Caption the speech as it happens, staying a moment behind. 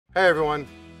Hey everyone,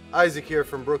 Isaac here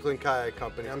from Brooklyn Kayak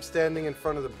Company. I'm standing in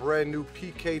front of the brand new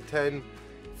PK10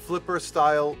 flipper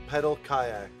style pedal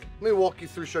kayak. Let me walk you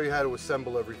through, show you how to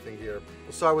assemble everything here.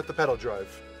 We'll start with the pedal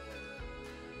drive.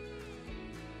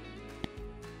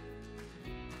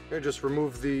 Here, just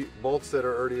remove the bolts that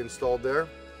are already installed there.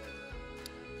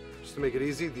 Just to make it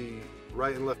easy, the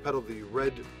right and left pedal, the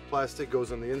red plastic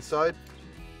goes on the inside.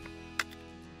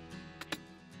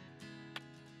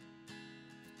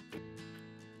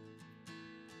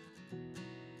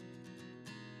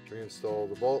 Reinstall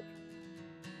the bolt.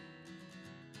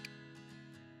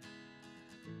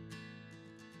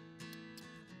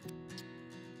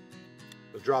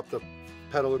 We'll drop the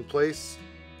pedal in place,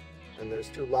 and there's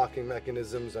two locking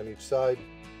mechanisms on each side.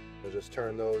 We'll just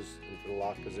turn those into the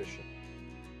lock position.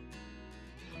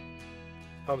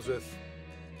 Comes with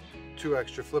two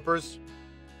extra flippers.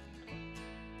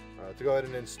 To go ahead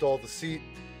and install the seat,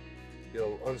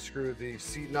 you'll unscrew the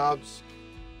seat knobs,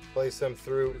 place them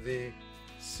through the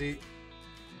seat,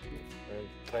 and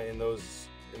tighten those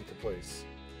into place.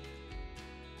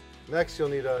 Next, you'll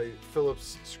need a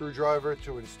Phillips screwdriver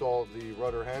to install the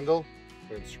rudder handle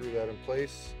and screw that in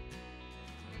place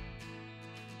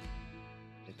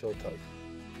until tight.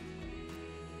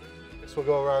 Next, we'll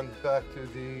go around back to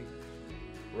the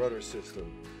rudder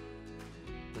system.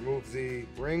 Remove the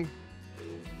ring,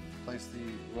 place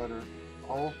the rudder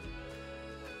hole,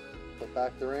 put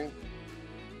back the ring.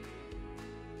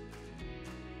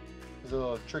 This is a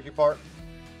little tricky part.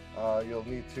 You'll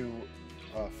need to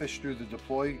fish through the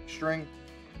deploy string.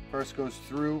 First goes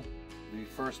through the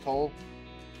first hole,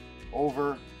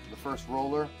 over the first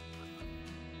roller,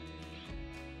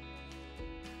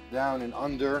 down and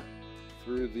under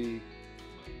through the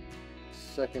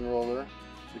second roller.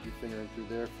 Stick your finger in through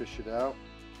there, fish it out.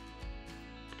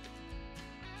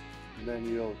 And then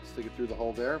you'll stick it through the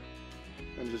hole there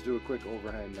and just do a quick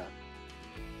overhand knot.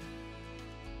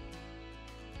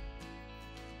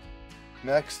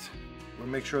 Next, we'll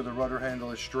make sure the rudder handle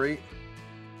is straight.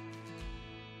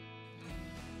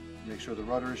 Make sure the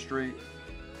rudder is straight.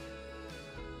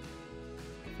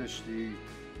 Fish the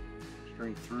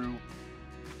string through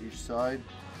each side.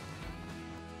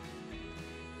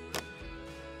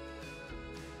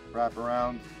 Wrap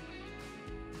around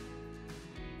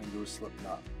and do a slip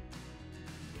knot.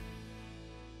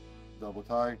 Double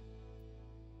tie.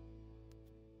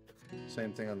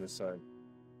 Same thing on this side.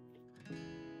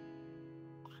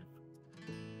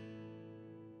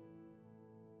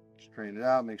 Straighten it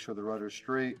out, make sure the rudder is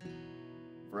straight,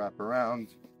 wrap around,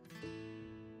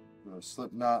 do a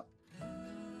slip knot,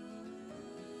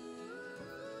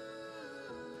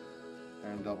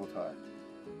 and double tie.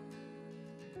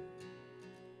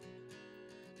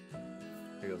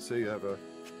 You'll see you have a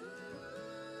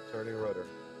turning rudder.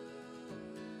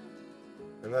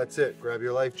 And that's it. Grab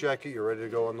your life jacket, you're ready to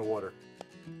go on the water.